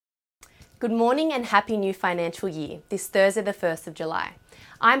Good morning and happy new financial year, this Thursday the 1st of July.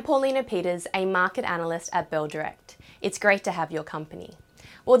 I'm Paulina Peters, a market analyst at Bell Direct. It's great to have your company.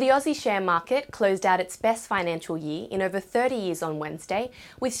 Well, the Aussie share market closed out its best financial year in over 30 years on Wednesday,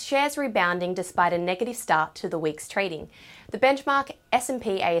 with shares rebounding despite a negative start to the week's trading. The benchmark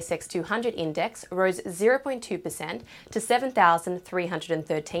S&P ASX 200 index rose 0.2% to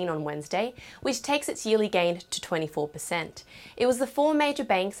 7,313 on Wednesday, which takes its yearly gain to 24%. It was the four major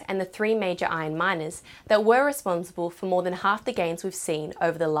banks and the three major iron miners that were responsible for more than half the gains we've seen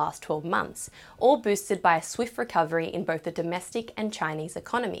over the last 12 months, all boosted by a swift recovery in both the domestic and Chinese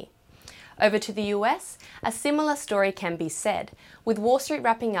economy. Over to the US, a similar story can be said, with Wall Street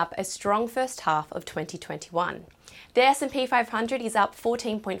wrapping up a strong first half of 2021. The S&P 500 is up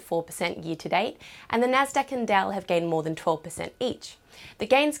 14.4% year to date, and the Nasdaq and Dow have gained more than 12% each. The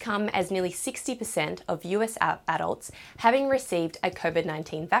gains come as nearly 60% of US adults having received a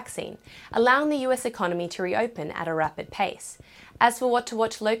COVID-19 vaccine, allowing the US economy to reopen at a rapid pace. As for what to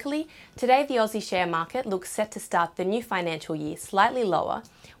watch locally, today the Aussie share market looks set to start the new financial year slightly lower,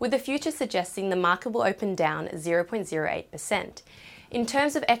 with the future suggesting the market will open down 0.08%. In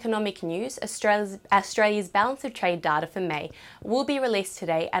terms of economic news, Australia's balance of trade data for May will be released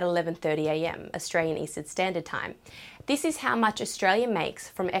today at 11:30am Australian Eastern Standard Time. This is how much Australia makes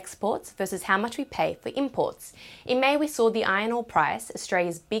from exports versus how much we pay for imports. In May, we saw the iron ore price,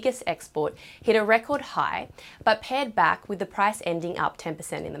 Australia's biggest export, hit a record high, but pared back with the price ending up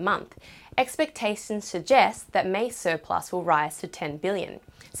 10% in the month. Expectations suggest that May's surplus will rise to $10 billion,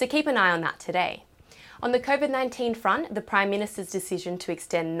 so keep an eye on that today. On the COVID-19 front, the Prime Minister's decision to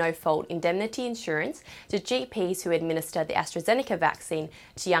extend no-fault indemnity insurance to GPs who administer the AstraZeneca vaccine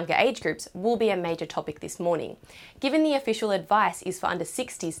to younger age groups will be a major topic this morning, given the official advice is for under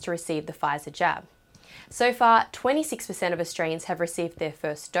 60s to receive the Pfizer jab. So far, 26% of Australians have received their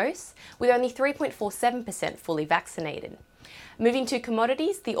first dose, with only 3.47% fully vaccinated. Moving to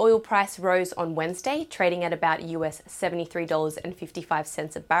commodities, the oil price rose on Wednesday, trading at about US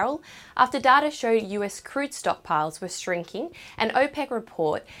 $73.55 a barrel, after data showed US crude stockpiles were shrinking and OPEC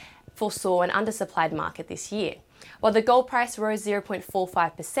report foresaw an undersupplied market this year. While the gold price rose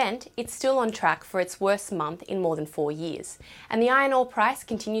 0.45%, it's still on track for its worst month in more than 4 years, and the iron ore price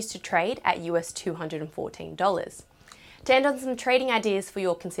continues to trade at US $214. To end on some trading ideas for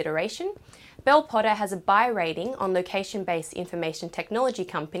your consideration, Bell Potter has a buy rating on location-based information technology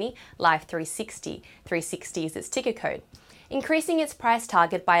company Life360. 360 is its ticker code, increasing its price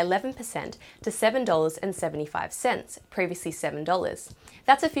target by 11% to $7.75, previously $7.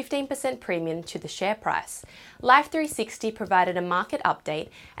 That's a 15% premium to the share price. Life360 provided a market update,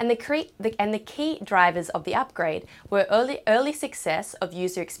 and the key drivers of the upgrade were early success of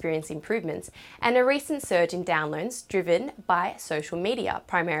user experience improvements and a recent surge in downloads driven by social media,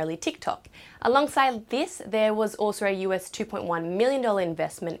 primarily TikTok. Alongside this, there was also a US $2.1 million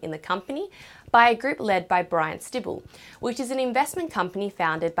investment in the company by a group led by Bryant Stibbe, which is an investment company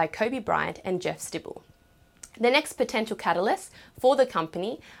founded by Kobe Bryant and Jeff Stibbe. The next potential catalysts for the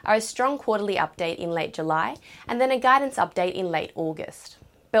company are a strong quarterly update in late July and then a guidance update in late August.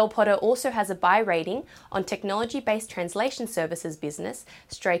 Bell Potter also has a buy rating on technology-based translation services business,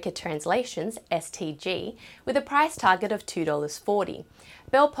 Straker Translations, STG, with a price target of $2.40.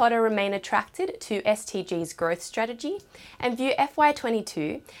 Bell Potter remain attracted to STG's growth strategy and view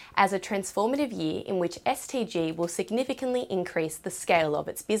FY22 as a transformative year in which STG will significantly increase the scale of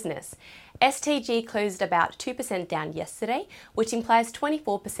its business. STG closed about 2% down yesterday, which implies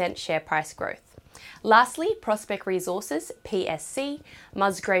 24% share price growth. Lastly, Prospect Resources, PSC,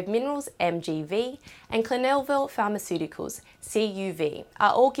 Musgrave Minerals, MGV, and Clinellville Pharmaceuticals, CUV,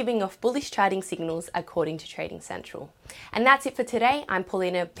 are all giving off bullish trading signals according to Trading Central. And that's it for today. I'm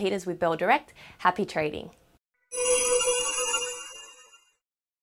Paulina Peters with Bell Direct. Happy trading.